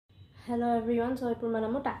Hello everyone. So ఇప్పుడు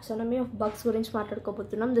మనము taxonomy of bugs గురించి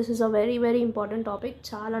మాట్లాడుకోబోతున్నాం. This is a very important topic.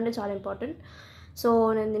 చాలా అంటే చాలా ఇంపార్టెంట్. సో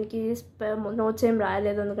నేను దీనికి నోట్స్ ఏం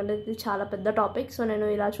రాయలేదు ఎందుకంటే ఇది చాలా పెద్ద టాపిక్. సో నేను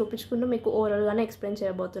ఇలా చూపించుకుంటూ మీకు ఓవరాల్గానే ఎక్స్ప్లెయిన్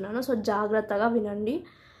చేయబోతున్నాను. సో జాగ్రత్తగా వినండి.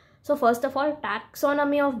 So first of all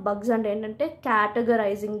taxonomy of bugs అంటే ఏంటంటే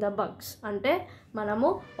కేటగరైజింగ్ ద బగ్స్. అంటే మనము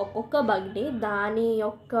ఒక్కొక్క బగ్ని దాని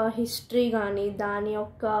యొక్క హిస్టరీ కానీ దాని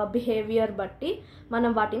యొక్క బిహేవియర్ బట్టి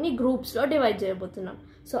మనం వాటిని గ్రూప్స్లో డివైడ్ చేయబోతున్నాం.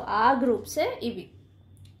 సో ఆ గ్రూప్సే ఇవి.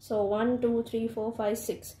 సో 1 2 3 4 5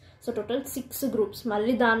 6. So total 6 groups.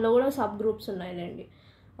 మళ్ళీ దానిలో కూడా సబ్ గ్రూప్స్ ఉన్నాయిలేండి.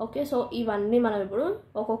 ఓకే, సో ఇవన్నీ మనం ఇప్పుడు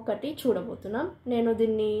ఒక్కొక్కటి చూడబోతున్నాం. నేను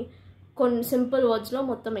దీన్ని కొన్ని సింపుల్ వర్డ్స్లో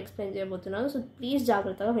మొత్తం ఎక్స్ప్లెయిన్ చేయబోతున్నాను. సో ప్లీజ్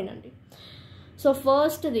జాగ్రత్తగా వినండి. So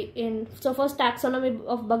first taxonomy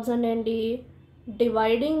of bugs అంటే ఏంటి?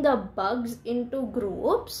 Dividing the bugs into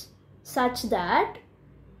groups such that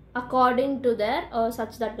according to their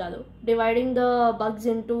dividing the bugs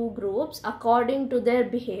into groups according to their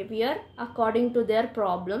behavior, according to their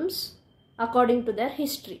problems, according to their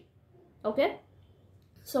history. Okay,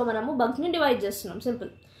 so manamu bugs ni divide chestunnam. Simple.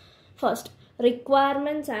 First,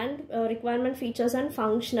 requirement features and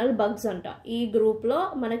functional bugs anta. Ee group lo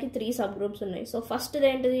manaki 3 sub groups unnai. So first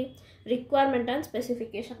ఏంటిది? Requirement and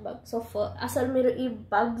specification bug. So అసలు మీరు ఈ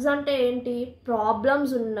bugs అంటే ఏంటి?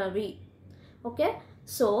 Problems ఉన్నవి. Okay,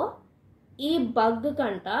 so ఈ bug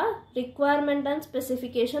కంట requirement and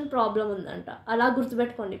specification problem ఉందంట. అలా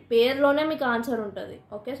గుర్తుపెట్టుకోండి, పేరులోనే మీకు ఆన్సర్ ఉంటుంది.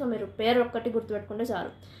 ఓకే, సో మీరు పేరు ఒక్కటి గుర్తుపెట్టుకుంటే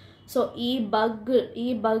చాలు. సో ఈ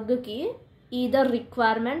బగ్కి ఈదర్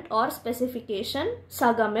రిక్వైర్మెంట్ ఆర్ స్పెసిఫికేషన్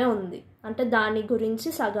సగమే ఉంది. అంటే దాని గురించి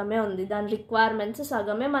సగమే ఉంది. దాని రిక్వైర్మెంట్స్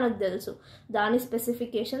సగమే మనకు తెలుసు, దాని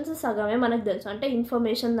స్పెసిఫికేషన్స్ సగమే మనకు తెలుసు. అంటే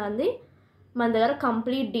ఇన్ఫర్మేషన్ దాన్ని మన దగ్గర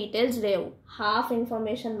కంప్లీట్ డీటెయిల్స్ లేవు, హాఫ్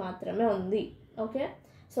ఇన్ఫర్మేషన్ మాత్రమే ఉంది. Okay,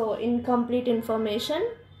 so incomplete information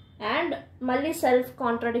and మళ్ళీ సెల్ఫ్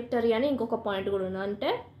కాంట్రడిక్టరీ అని ఇంకొక పాయింట్ కూడా ఉంది.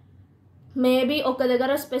 అంటే మేబీ ఒక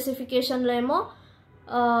దగ్గర స్పెసిఫికేషన్లో ఏమో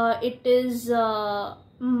it is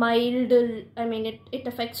mild, I mean it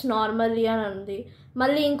effects normally అని ఉంది.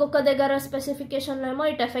 మళ్ళీ ఇంకొక దగ్గర స్పెసిఫికేషన్లో ఏమో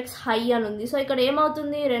ఇట్ ఎఫెక్ట్స్ హై అని ఉంది. సో ఇక్కడ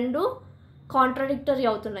ఏమవుతుంది? రెండు కాంట్రడిక్టరీ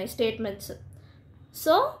అవుతున్నాయి స్టేట్మెంట్స్.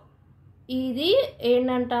 సో ఇది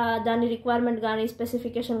ఏంటంట, దాని రిక్వైర్మెంట్ కానీ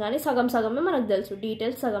స్పెసిఫికేషన్ కానీ సగమే మనకు తెలుసు,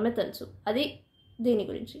 డీటెయిల్స్ సగమే తెలుసు. అది దీని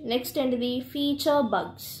గురించి. నెక్స్ట్ ఏంటిది? Feature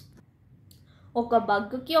bugs. ఒక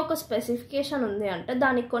బగ్కి ఒక స్పెసిఫికేషన్ ఉంది అంటే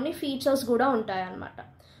దానికి కొన్ని ఫీచర్స్ కూడా ఉంటాయి అన్నమాట.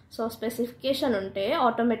 సో స్పెసిఫికేషన్ ఉంటే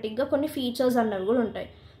ఆటోమేటిక్గా కొన్ని ఫీచర్స్ అన్నవి కూడా ఉంటాయి.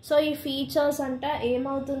 సో ఈ ఫీచర్స్ అంట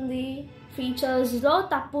ఏమవుతుంది? ఫీచర్స్లో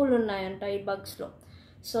తప్పులు ఉన్నాయంట ఈ బగ్స్లో.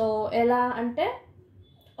 సో ఎలా అంటే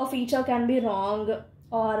ఓ feature can be wrong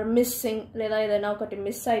are missing, లేదా ఏదైనా ఒకటి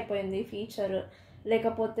మిస్ అయిపోయింది ఫీచర్,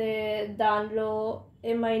 లేకపోతే దానిలో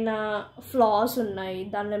ఏమైనా ఫ్లాస్ ఉన్నాయి,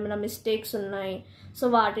 దానిలో ఏమైనా మిస్టేక్స్ ఉన్నాయి. సో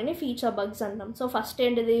వాటిని ఫీచర్ బగ్స్ అంటాం. సో ఫస్ట్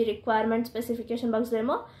ఏంటిది? రిక్వైర్మెంట్ స్పెసిఫికేషన్ బగ్స్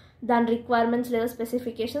ఏమో దాని రిక్వైర్మెంట్స్ లేదా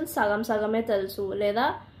స్పెసిఫికేషన్స్ సగమే తెలుసు లేదా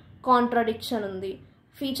కాంట్రడిక్షన్ ఉంది.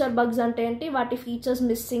 ఫీచర్ బగ్స్ అంటే ఏంటి? వాటి ఫీచర్స్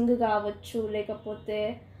మిస్సింగ్ కావచ్చు, లేకపోతే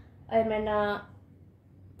ఏమైనా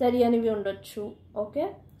తెలియనివి ఉండొచ్చు. Okay,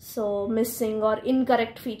 so missing are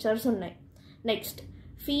incorrect features ఉన్నాయి. Next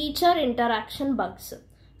feature interaction bugs.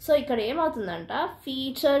 So ఇక్కడ ఏమవుతుందంట,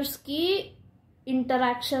 ఫీచర్స్కి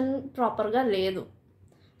ఇంటరాక్షన్ ప్రాపర్గా లేదు.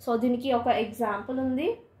 సో దీనికి ఒక ఎగ్జాంపుల్ ఉంది.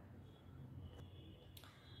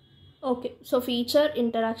 ఓకే, సో ఫీచర్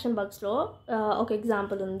ఇంటరాక్షన్ బగ్స్లో ఒక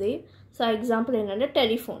ఎగ్జాంపుల్ ఉంది. సో ఆ ఎగ్జాంపుల్ ఏంటంటే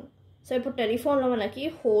టెలిఫోన్. సో ఇప్పుడు టెలిఫోన్లో మనకి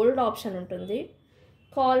హోల్డ్ ఆప్షన్ ఉంటుంది,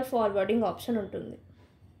 కాల్ ఫార్వర్డింగ్ ఆప్షన్ ఉంటుంది.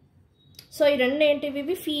 సో ఈ రెండు ఏంటివి?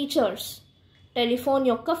 ఇవి ఫీచర్స్, టెలిఫోన్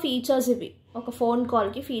యొక్క ఫీచర్స్ ఇవి, ఒక ఫోన్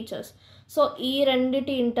కాల్కి ఫీచర్స్. సో ఈ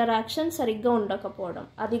రెండిటి ఇంటరాక్షన్ సరిగ్గా ఉండకపోవడం,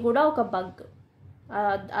 అది కూడా ఒక బగ్,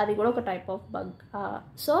 అది కూడా ఒక టైప్ ఆఫ్ బగ్.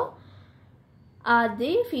 సో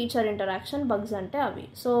అది ఫీచర్ ఇంటరాక్షన్ బగ్స్ అంటే అవి.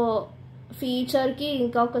 సో ఫీచర్కి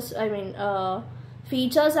ఇంకా ఒక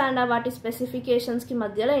ఫీచర్స్ అండ్ వాటి స్పెసిఫికేషన్స్కి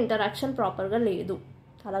మధ్యలో ఇంటరాక్షన్ ప్రాపర్గా లేదు,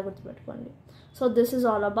 అలా గుర్తుపెట్టుకోండి. So this is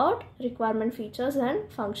all about requirement features and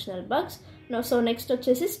functional bugs. So next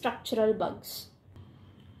వచ్చేసి స్ట్రక్చరల్ బగ్స్.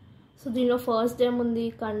 సో దీనిలో ఫస్ట్ ఏముంది?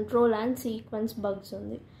 కంట్రోల్ అండ్ సీక్వెన్స్ బగ్స్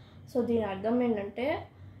ఉంది. సో దీని అర్థం ఏంటంటే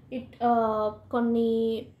కొన్ని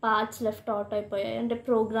పార్ట్స్ లెఫ్ట్ అవుట్ అయిపోయాయి, అంటే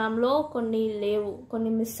ప్రోగ్రాంలో కొన్ని లేవు, కొన్ని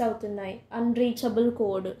మిస్ అవుతున్నాయి. Unreachable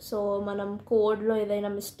code. సో మనం కోడ్లో ఏదైనా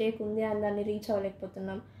మిస్టేక్ ఉంది అండ్ దాన్ని reach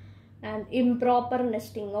అవ్వలేకపోతున్నాం. And improper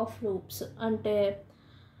nesting of loops. అంటే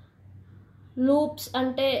లూప్స్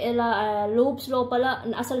అంటే ఎలా? లూప్స్ లోపల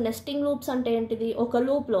అసలు నెస్టింగ్ లూప్స్ అంటే ఏంటిది? ఒక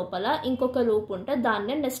లూప్ లోపల ఇంకొక లూప్ ఉంటే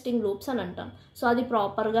దాన్నే నెస్టింగ్ లూప్స్ అని అంటాం. సో అది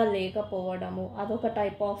ప్రాపర్గా లేకపోవడము, అదొక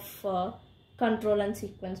type of control and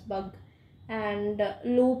sequence bug. And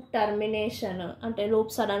loop termination, అంటే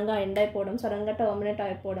లూప్ సడన్గా ఎండ్ అయిపోవడం, సడన్గా టర్మినేట్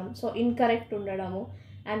అయిపోవడం, సో ఇన్కరెక్ట్ ఉండడము.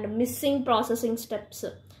 And missing processing steps,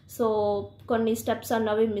 so కొన్ని స్టెప్స్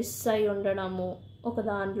అన్నవి మిస్ అయి ఉండడము ఒక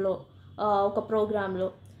దాంట్లో ఒక ప్రోగ్రాంలో.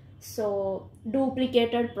 So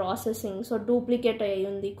duplicated processing, so duplicate అయ్యి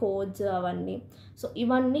ఉంది కోడ్స్ అవన్నీ. సో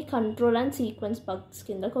ఇవన్నీ కంట్రోల్ అండ్ సీక్వెన్స్ బగ్స్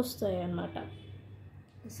కిందకి వస్తాయి అన్నమాట.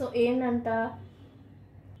 సో ఏంటంట,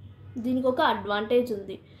 దీనికి ఒక అడ్వాంటేజ్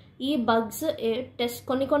ఉంది. ఈ బగ్స్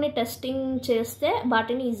కొన్ని టెస్టింగ్ చేస్తే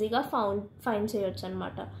వాటిని ఈజీగా ఫైండ్ చేయొచ్చు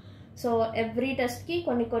అనమాట. సో ఎవ్రీ టెస్ట్కి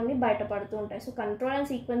కొన్ని బయటపడుతూ ఉంటాయి. So control and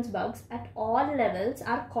sequence bugs at all levels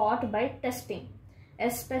are cot by testing,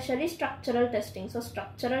 especially structural testing. So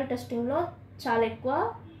structural టెస్టింగ్లో చాలా ఎక్కువ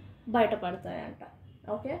బయటపడతాయంట.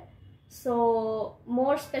 Okay, so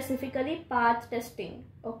more specifically path testing.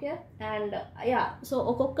 Okay, and so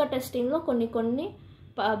ఒక్కొక్క టెస్టింగ్లో కొన్ని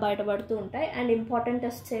బయటపడుతూ ఉంటాయి. And important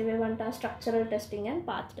tests ఏవేవంట, structural testing and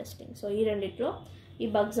path testing. So ఈ రెండిట్లో ఈ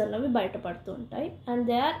bugs అన్నవి బయటపడుతూ ఉంటాయి. And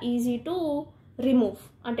they are easy to remove,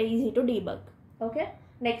 అంటే easy to debug. Okay,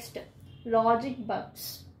 next logic bugs.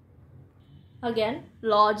 Again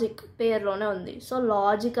logic పేరులోనే ఉంది. సో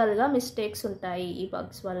లాజికల్గా మిస్టేక్స్ ఉంటాయి ఈ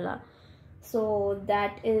బగ్స్ వల్ల. So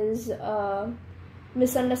that is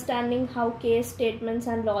misunderstanding how case statements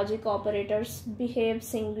and logic operators behave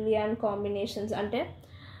సింగ్లీ and combinations. అంటే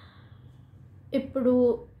ఇప్పుడు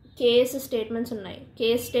case statements ఉన్నాయి.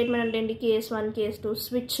 కేస్ స్టేట్మెంట్ అంటే ఏంటి, కేస్ 1 కేస్ 2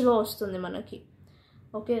 స్విచ్లో వస్తుంది మనకి.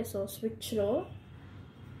 Okay, so స్విచ్లో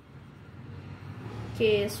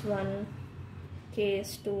case 1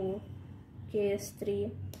 case 2 case 3.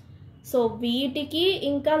 So వీటికి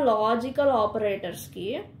ఇంకా లాజికల్ ఆపరేటర్స్కి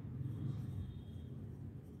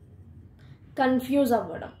కన్ఫ్యూజ్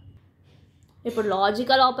అవ్వడం. ఇప్పుడు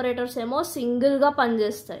లాజికల్ ఆపరేటర్స్ ఏమో సింగిల్గా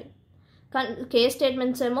పనిచేస్తాయి, కేస్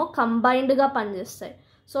స్టేట్మెంట్స్ ఏమో కంబైన్డ్గా పనిచేస్తాయి.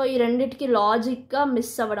 సో ఈ రెండిటికి లాజిక్గా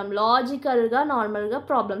మిస్ అవ్వడం, లాజికల్గా నార్మల్గా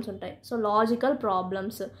ప్రాబ్లమ్స్ ఉంటాయి. So logical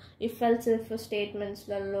problems if else if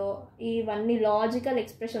స్టేట్మెంట్స్లలో ఇవన్నీ లాజికల్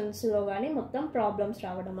ఎక్స్ప్రెషన్స్లో కానీ మొత్తం ప్రాబ్లమ్స్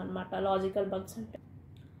రావడం అనమాట లాజికల్ బగ్స్ అంటే.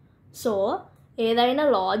 సో ఏదైనా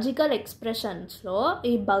లాజికల్ ఎక్స్ప్రెషన్స్లో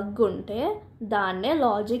ఈ బగ్ ఉంటే దాన్నే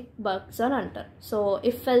లాజిక్ బగ్స్ అని అంటారు. So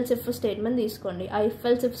if else if statement తీసుకోండి, ఆ ఇఫ్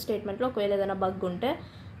ఎల్స్ ఇఫ్ స్టేట్మెంట్లో ఒకవేళ ఏదైనా బగ్ ఉంటే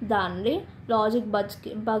దాన్ని లాజిక్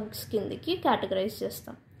బగ్స్ కిందకి కేటగరైజ్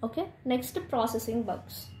చేస్తాం. Okay, next processing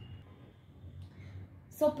bugs.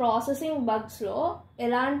 So processing బగ్స్లో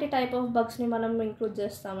ఎలాంటి టైప్ ఆఫ్ బగ్స్ని మనం ఇంక్లూడ్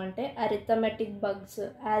చేస్తామంటే arithmetic bugs,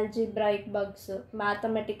 algebraic bugs,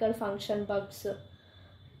 mathematical function bugs.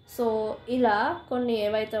 So ఇలా కొన్ని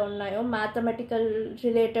ఏవైతే ఉన్నాయో మ్యాథమెటికల్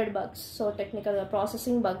రిలేటెడ్ బగ్స్. సో టెక్నికల్గా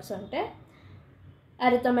ప్రాసెసింగ్ బగ్స్ అంటే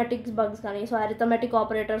అరిథమెటిక్ బగ్స్ కానీ, సో అరిథమెటిక్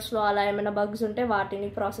ఆపరేటర్స్లో అలా ఏమైనా బగ్స్ ఉంటే వాటిని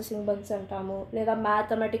ప్రాసెసింగ్ బగ్స్ అంటాము. లేదా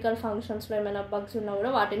మ్యాథమెటికల్ ఫంక్షన్స్లో ఏమైనా బగ్స్ ఉన్నా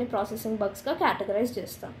కూడా వాటిని ప్రాసెసింగ్ బగ్స్గా కేటగరైజ్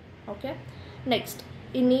చేస్తాం. Okay, next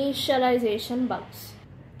initialisation bugs.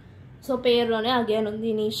 So పేరులోనే అగైన్ ఉంది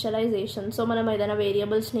ఇనీషియలైజేషన్. సో మనం ఏదైనా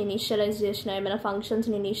వేరియబుల్స్ని ఇనీషియలైజ్ చేసినా, ఏమైనా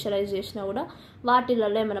ఫంక్షన్స్ని ఇనీషియలైజ్ చేసినా కూడా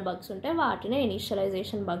వాటిలలో ఏమైనా బగ్స్ ఉంటే వాటినే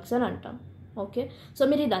ఇనీషియలైజేషన్ బగ్స్ అని అంటాం. ఓకే, సో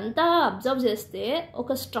మీరు ఇదంతా అబ్జర్వ్ చేస్తే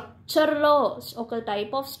ఒక స్ట్రక్చర్లో, ఒక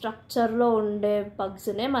టైప్ ఆఫ్ స్ట్రక్చర్లో ఉండే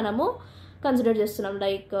బగ్స్నే మనము కన్సిడర్ చేస్తున్నాం.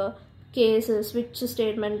 Like case, switch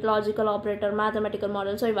statement, logical operator, mathematical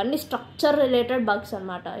model. So ఇవన్నీ స్ట్రక్చర్ రిలేటెడ్ బగ్స్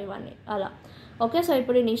అనమాట ఇవన్నీ అలా. ఓకే, సో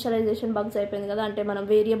ఇప్పుడు ఇనీషియలైజేషన్ బగ్స్ అయిపోయింది కదా, అంటే మనం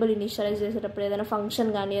వేరియబుల్ ఇనీషియలైజ్ చేసేటప్పుడు, ఏదైనా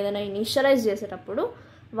ఫంక్షన్ కానీ ఏదైనా ఇనీషియలైజ్ చేసేటప్పుడు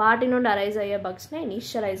వాటి నుండి అరైజ్ అయ్యే బగ్స్నే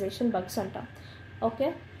ఇనీషియలైజేషన్ బగ్స్ అంటాం. Okay,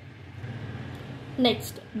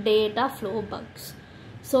 next data flow bugs.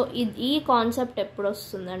 So ఈ కాన్సెప్ట్ ఎప్పుడు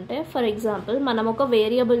వస్తుందంటే, ఫర్ ఎగ్జాంపుల్ మనం ఒక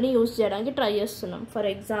వేరియబుల్ని యూజ్ చేయడానికి ట్రై చేస్తున్నాం. ఫర్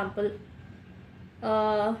ఎగ్జాంపుల్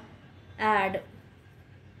యాడ్,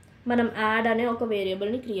 మనం యాడ్ అనే ఒక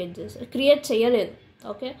వేరియబుల్ని క్రియేట్ చేయలేదు.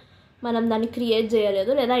 ఓకే, మనం దాన్ని క్రియేట్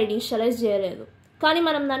చేయలేదు లేదా ఇనీషియలైజ్ చేయలేదు, కానీ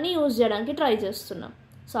మనం దాన్ని యూజ్ చేయడానికి ట్రై చేస్తున్నాం.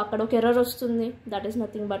 సో అక్కడ ఒక ఎర్రర్ వస్తుంది, that is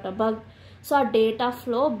nothing but a bug. So ఆ డేటా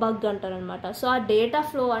ఫ్లో బగ్ అంటారనమాట. సో ఆ డేటా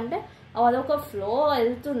ఫ్లో అంటే అదొక ఫ్లో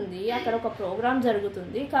వెళ్తుంది, అక్కడ ఒక ప్రోగ్రామ్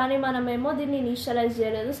జరుగుతుంది, కానీ మనమేమో దీన్ని ఇనీషియలైజ్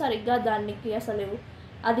చేయలేదు సరిగ్గా, దానికి అసలు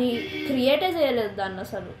అది క్రియేటే చేయలేదు దాన్ని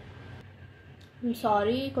అసలు.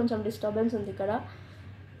 సారీ, కొంచెం డిస్టర్బెన్స్ ఉంది ఇక్కడ.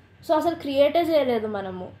 సో అసలు క్రియేటే చేయలేదు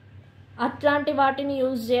మనము. అట్లాంటి వాటిని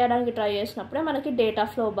యూజ్ చేయడానికి ట్రై చేసినప్పుడే మనకి data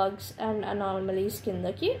flow bugs and anomalies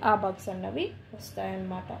కిందకి ఆ బగ్స్ అన్నవి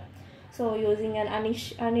వస్తాయన్నమాట. So using an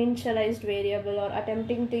uninitialized variable or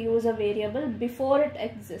attempting to use a variable before it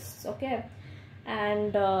exists. Okay,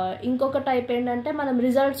 and ఇంకొక టైప్ ఏంటంటే మనం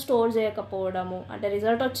రిజల్ట్ స్టోర్ చేయకపోవడము, అంటే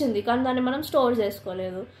రిజల్ట్ వచ్చింది కానీ దాన్ని మనం స్టోర్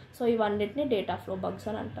చేసుకోలేదు. సో ఇవన్నిటిని డేటా ఫ్లో బగ్స్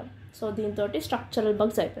అని అంటాం. సో దీంతో స్ట్రక్చరల్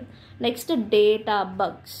బగ్స్ అయిపోయింది. Next data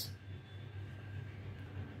bugs.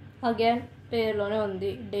 అగైన్ పేరులోనే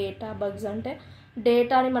ఉంది. డేటా బగ్స్ అంటే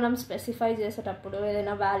డేటాని మనం స్పెసిఫై చేసేటప్పుడు,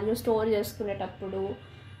 ఏదైనా వాల్యూ స్టోర్ చేసుకునేటప్పుడు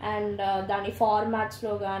అండ్ దాని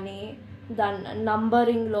ఫార్మాట్స్లో కానీ దాని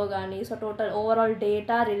నంబరింగ్లో కానీ, so total overall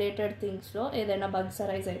data related థింగ్స్లో ఏదైనా బగ్స్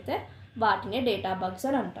అరైజ్ అయితే వాటినే డేటా బగ్స్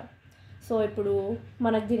అని అంటాం. సో ఇప్పుడు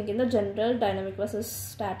మనకు దీని కింద general, dynamic versus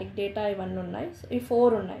static data ఇవన్నీ ఉన్నాయి. సో ఈ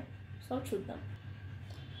 4 ఉన్నాయి. సో చూద్దాం.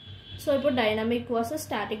 సో ఇప్పుడు dynamic versus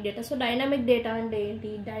static data. So dynamic data అంటే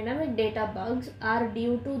ఏంటి? Dynamic data bugs are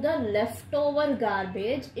due to the left over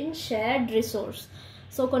garbage in shared resource.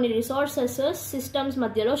 So కొన్ని రిసోర్సెస్ సిస్టమ్స్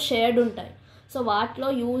మధ్యలో షేర్డ్ ఉంటాయి. సో వాటిలో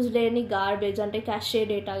యూజ్ లేని గార్బేజ్ అంటే క్యాషే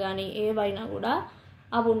డేటా కానీ ఏవైనా కూడా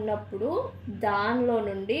అవి ఉన్నప్పుడు దానిలో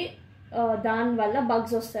నుండి దానివల్ల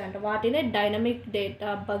బగ్స్ వస్తాయంట. వాటిని డైనమిక్ డేటా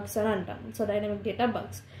బగ్స్ అని అంటాం. So dynamic data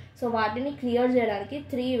bugs. So వాటిని క్లియర్ చేయడానికి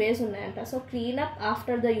 3 ways ఉన్నాయంట. So cleanup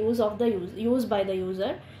after the use by the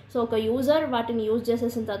user. So ఒక యూజర్ వాటిని యూజ్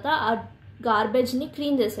చేసేసిన తర్వాత ఆ గార్బేజ్ని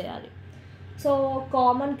క్లీన్ చేసేయాలి. So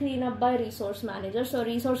common cleanup by resource manager. So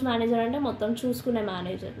resource manager అంటే మొత్తం చూసుకునే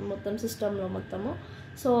మేనేజర్, మొత్తం సిస్టంలో మొత్తము.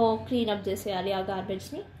 సో క్లీనప్ చేసేయాలి ఆ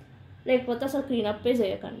గార్బేజ్ని, లేకపోతే అసలు క్లీనప్పే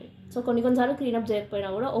చేయకండి. సో కొన్నిసార్లు క్లీనప్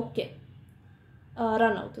చేయకపోయినా కూడా ఓకే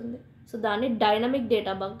రన్ అవుతుంది. సో దాన్ని డైనమిక్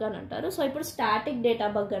డేటా బగ్ అని అంటారు. సో ఇప్పుడు స్టాటిక్ డేటా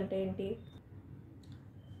బగ్ అంటే ఏంటి?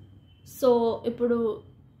 సో ఇప్పుడు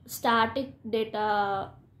స్టాటిక్ డేటా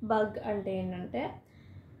బగ్ అంటే ఏంటంటే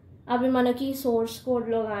అవి మనకి సోర్స్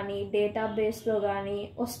కోడ్లో కానీ డేటాబేస్లో కానీ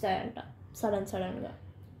వస్తాయంట సడన్గా.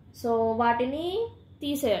 సో వాటిని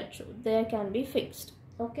తీసేయచ్చు. They can be fixed.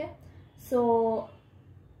 Okay. So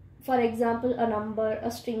for example a number, a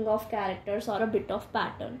string of characters or a bit of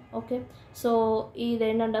pattern. Okay. So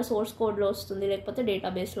ఇదేంటంటే సోర్స్ కోడ్లో వస్తుంది, లేకపోతే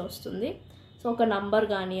డేటాబేస్లో వస్తుంది. సో ఒక నంబర్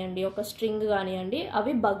కానివ్వండి, ఒక స్ట్రింగ్ కానివ్వండి,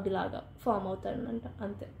 అవి బగ్ లాగా ఫామ్ అవుతాయంట,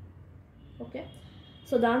 అంతే. ఓకే.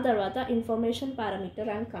 సో దాని తర్వాత information parameter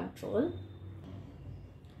and control.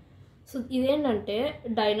 So ఇదేంటంటే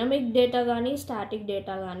డైనమిక్ డేటా కానీ స్టాటిక్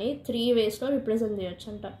డేటా కానీ 3 waysలో రిప్రజెంట్ చేయొచ్చు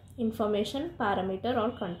అంట. Information, parameter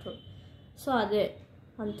are control. So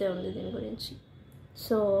అంతే ఉంది దీని గురించి.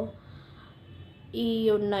 సో ఈ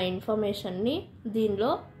ఉన్న ఇన్ఫర్మేషన్ని దీనిలో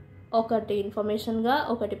ఒకటి ఇన్ఫర్మేషన్గా,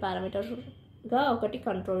 ఒకటి పారామీటర్గా, ఒకటి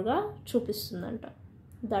కంట్రోల్గా చూపిస్తుందంట.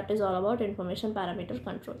 That is all about information, parameter,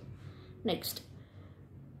 control. Next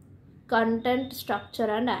content,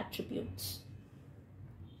 structure and attributes.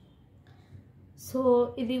 So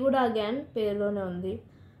ఇది కూడా అగైన్ పేరులోనే ఉంది.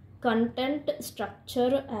 Content,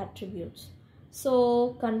 structure, attributes. So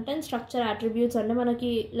content, structure, attributes అంటే మనకి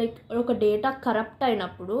లైక్ ఒక డేటా కరప్ట్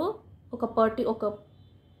అయినప్పుడు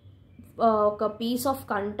ఒక పీస్ ఆఫ్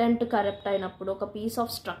కంటెంట్ కరప్ట్ అయినప్పుడు, ఒక పీస్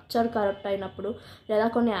ఆఫ్ స్ట్రక్చర్ కరప్ట్ అయినప్పుడు, లేదా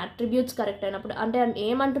కొన్ని యాట్రిబ్యూట్స్ కరెక్ట్ అయినప్పుడు, అంటే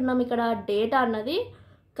ఏమంటున్నాం ఇక్కడ, డేటా అన్నది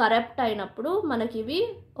కరప్ట్ అయినప్పుడు మనకి ఇవి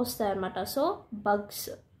వస్తాయన్నమాట. సో బగ్స్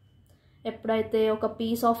ఎప్పుడైతే ఒక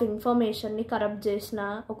పీస్ ఆఫ్ ఇన్ఫర్మేషన్ని కరప్ట్ చేసినా,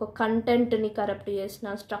 ఒక కంటెంట్ని కరప్ట్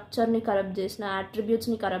చేసినా, స్ట్రక్చర్ని కరప్ట్ చేసినా,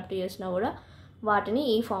 యాట్రిబ్యూట్స్ని కరప్ట్ చేసినా కూడా వాటిని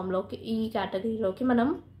ఈ ఫామ్లోకి, ఈ కేటగిరీలోకి మనం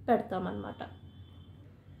పెడతామన్నమాట.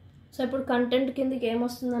 సో ఇప్పుడు కంటెంట్ కిందకి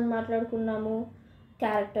ఏమొస్తుందని మాట్లాడుకున్నాము,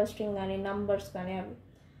 క్యారెక్టర్, స్ట్రింగ్ కానీ నంబర్స్ కానీ అవి.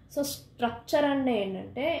 సో స్ట్రక్చర్ అంటే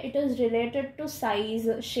ఏంటంటే it is related to size,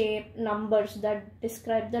 shape, numbers that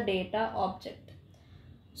describe the data object.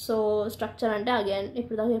 So structure అంటే అగైన్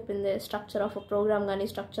ఇప్పుడు దాకా చెప్పింది, స్ట్రక్చర్ ఆఫ్ అ ప్రోగ్రామ్ కానీ,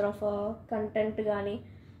 స్ట్రక్చర్ ఆఫ్ అ కంటెంట్ కానీ,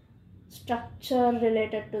 structure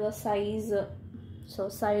related to the size. So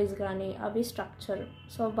size కానీ అవి స్ట్రక్చర్.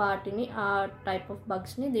 సో వాటిని ఆ టైప్ ఆఫ్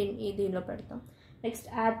బగ్స్ని దీనిలో పెడతాం. నెక్స్ట్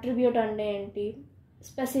యాట్రిబ్యూట్ అంటే ఏంటి,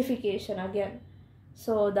 స్పెసిఫికేషన్ అగైన్.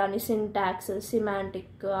 సో దాని సింటాక్స్,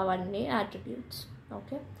 సిమాంటిక్ అవన్నీ యాట్రిబ్యూట్స్.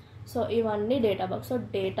 ఓకే. సో ఇవన్నీ data bugs. So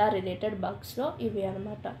data related బగ్స్లో ఇవి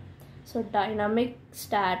అనమాట. So dynamic,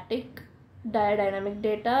 static, dynamic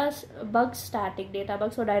data bugs, static data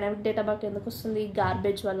bugs. So dynamic data bug ఎందుకు వస్తుంది,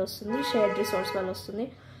 గార్బేజ్ వల్ల వస్తుంది, షేర్డ్ రిసోర్స్ వల్ల వస్తుంది.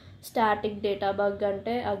 స్టాటిక్ డేటా బగ్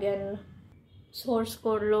అంటే అగైన్ సోర్స్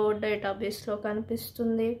కోడ్లో డేటాబేస్లో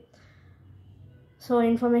కనిపిస్తుంది. సో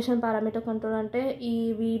ఇన్ఫర్మేషన్, పారామీటర్, కంట్రోల్ అంటే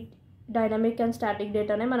ఇవి డైనమిక్ అండ్ స్టాటిక్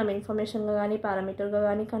డేటానే మనం ఇన్ఫర్మేషన్గా కానీ, పారామీటర్గా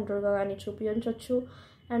కానీ, కంట్రోల్గా కానీ చూపించవచ్చు.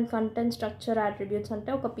 అండ్ కంటెంట్, స్ట్రక్చర్, యాట్రిబ్యూట్స్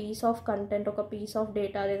అంటే ఒక పీస్ ఆఫ్ కంటెంట్, ఒక పీస్ ఆఫ్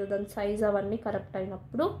డేటా లేదా దాని సైజ్ అవన్నీ కరెక్ట్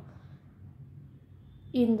అయినప్పుడు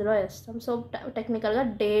ఇందులో వేస్తాం. సో టెక్నికల్గా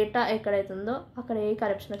డేటా ఎక్కడైతుందో అక్కడ ఏ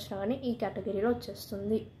కరప్షన్ వచ్చినా కానీ ఈ కేటగిరీలో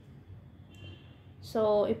వచ్చేస్తుంది. సో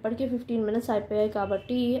ఇప్పటికీ 15 minutes అయిపోయాయి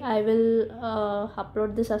కాబట్టి I will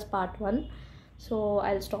upload this as part 1. So I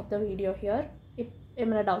will stop the video here.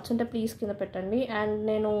 ఏమైనా డౌట్స్ ఉంటే ప్లీజ్ కింద పెట్టండి. అండ్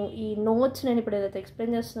నేను ఈ నోట్స్ నేను ఇప్పుడు ఏదైతే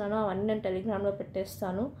ఎక్స్ప్లెయిన్ చేస్తున్నానో అవన్నీ నేను టెలిగ్రామ్లో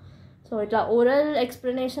పెట్టేస్తాను. సో ఇట్లా ఓరల్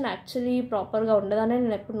ఎక్స్ప్లెనేషన్ యాక్చువల్లీ ప్రాపర్గా ఉండదని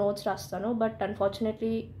నేను ఎప్పుడు నోట్స్ రాస్తాను. But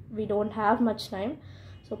unfortunately we don't have much time.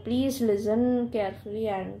 So so please listen carefully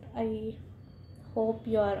and I hope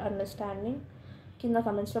you are understanding. కింద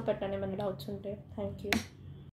కమెంట్స్లో పెట్టండి ఏమైనా డౌట్స్ ఉంటే. Thank you.